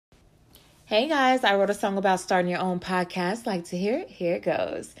Hey guys, I wrote a song about starting your own podcast. Like to hear it? Here it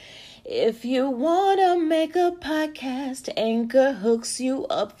goes. If you want to make a podcast, Anchor hooks you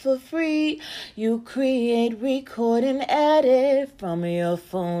up for free. You create, record, and edit from your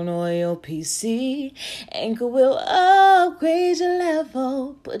phone or your PC. Anchor will upgrade your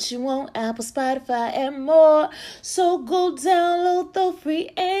level, put you on Apple, Spotify, and more. So go download the free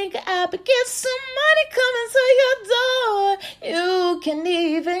Anchor app and get some money coming to your door. You can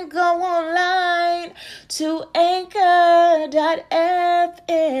even go online to anchor.fm.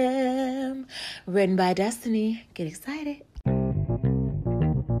 Written by Destiny. Get excited.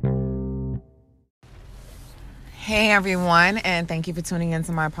 Hey everyone, and thank you for tuning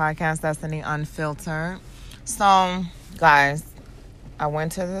into my podcast, Destiny Unfiltered. So, guys, I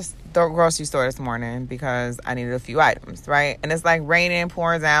went to the grocery store this morning because I needed a few items, right? And it's like raining,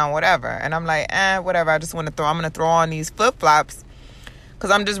 pouring down, whatever. And I'm like, whatever. I'm going to throw on these flip-flops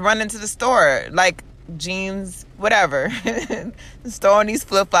because I'm just running to the store. Like, jeans, whatever. Just throwing these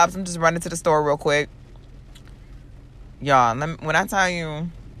flip-flops. I'm just running to the store real quick. Y'all, when I tell you,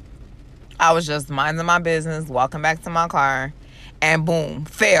 I was just minding my business, walking back to my car, and boom,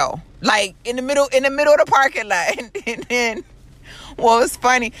 fell. Like, in the middle of the parking lot. And then, well, it's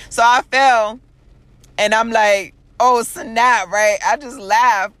funny. So I fell, and I'm like, oh, snap, right? I just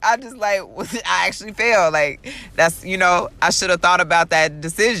laughed. I actually fell. Like, that's, I should have thought about that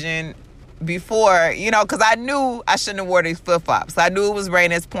decision before, because I knew I shouldn't have wore these flip-flops. I knew it was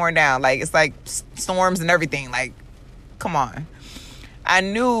raining, it's pouring down. Like, it's like storms and everything. Like, come on. I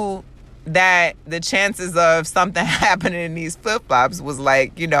knew that the chances of something happening in these flip-flops was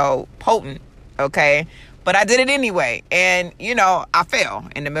like, potent, okay? But I did it anyway. And, I fell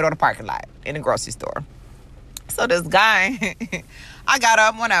in the middle of the parking lot in the grocery store. So this guy, I got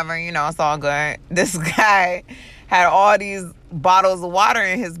up, whatever, it's all good. This guy had all these bottles of water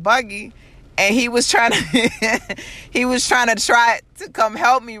in his buggy. And he was trying to come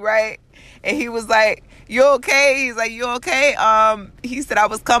help me, right? And he was like, you okay? He's like, you okay? He said, I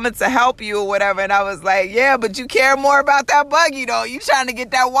was coming to help you or whatever. And I was like, yeah, but you care more about that buggy, though. You trying to get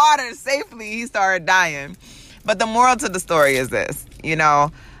that water safely. He started dying. But the moral to the story is this,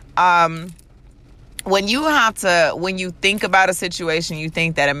 when you think about a situation, you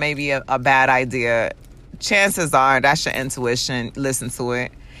think that it may be a bad idea, chances are that's your intuition. Listen to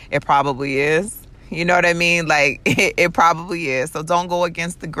it. It probably is. You know what I mean? Like, it probably is. So don't go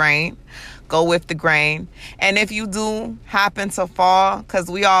against the grain. Go with the grain. And if you do happen to fall,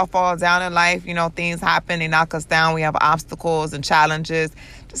 because we all fall down in life, things happen, they knock us down. We have obstacles and challenges.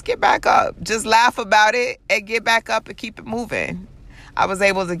 Just get back up. Just laugh about it and get back up and keep it moving. I was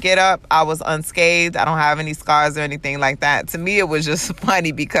able to get up. I was unscathed. I don't have any scars or anything like that. To me, it was just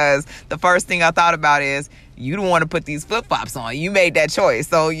funny because the first thing I thought about is, you don't want to put these flip-flops on. You made that choice.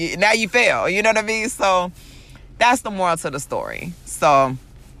 So now you fail. You know what I mean? So that's the moral to the story. So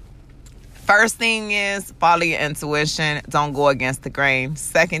first thing is follow your intuition. Don't go against the grain.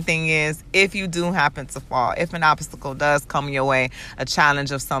 Second thing is, if you do happen to fall, if an obstacle does come your way, a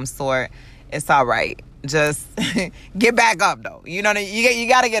challenge of some sort, it's all right. Just get back up though. You know what I mean? You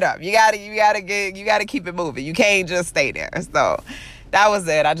got to get up. You got to keep it moving. You can't just stay there. So that was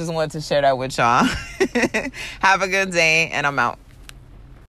it. I just wanted to share that with y'all. Have a good day, and I'm out.